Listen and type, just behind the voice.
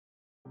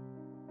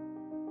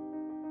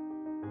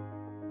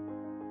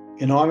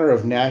In honor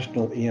of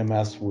National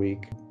EMS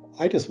Week,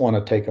 I just want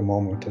to take a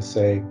moment to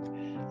say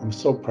I'm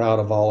so proud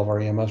of all of our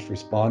EMS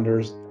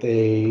responders.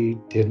 They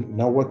didn't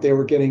know what they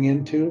were getting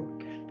into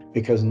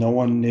because no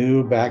one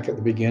knew back at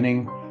the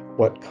beginning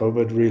what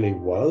COVID really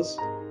was,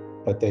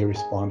 but they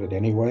responded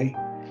anyway.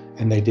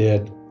 And they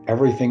did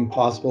everything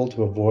possible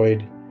to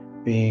avoid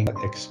being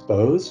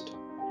exposed.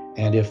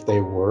 And if they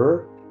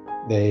were,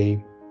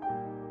 they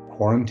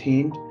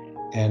quarantined.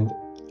 And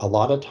a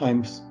lot of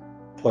times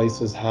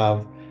places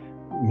have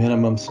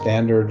minimum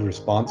standard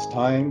response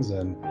times,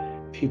 and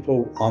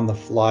people on the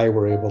fly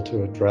were able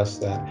to address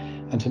that.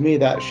 And to me,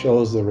 that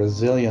shows the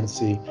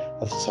resiliency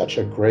of such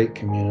a great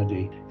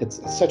community.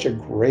 It's such a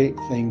great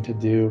thing to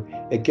do.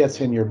 It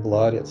gets in your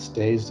blood, it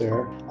stays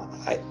there.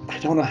 I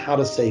don't know how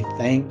to say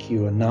thank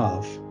you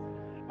enough,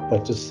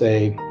 but to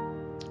say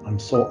I'm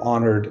so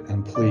honored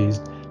and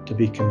pleased to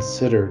be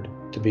considered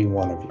to be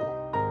one of you.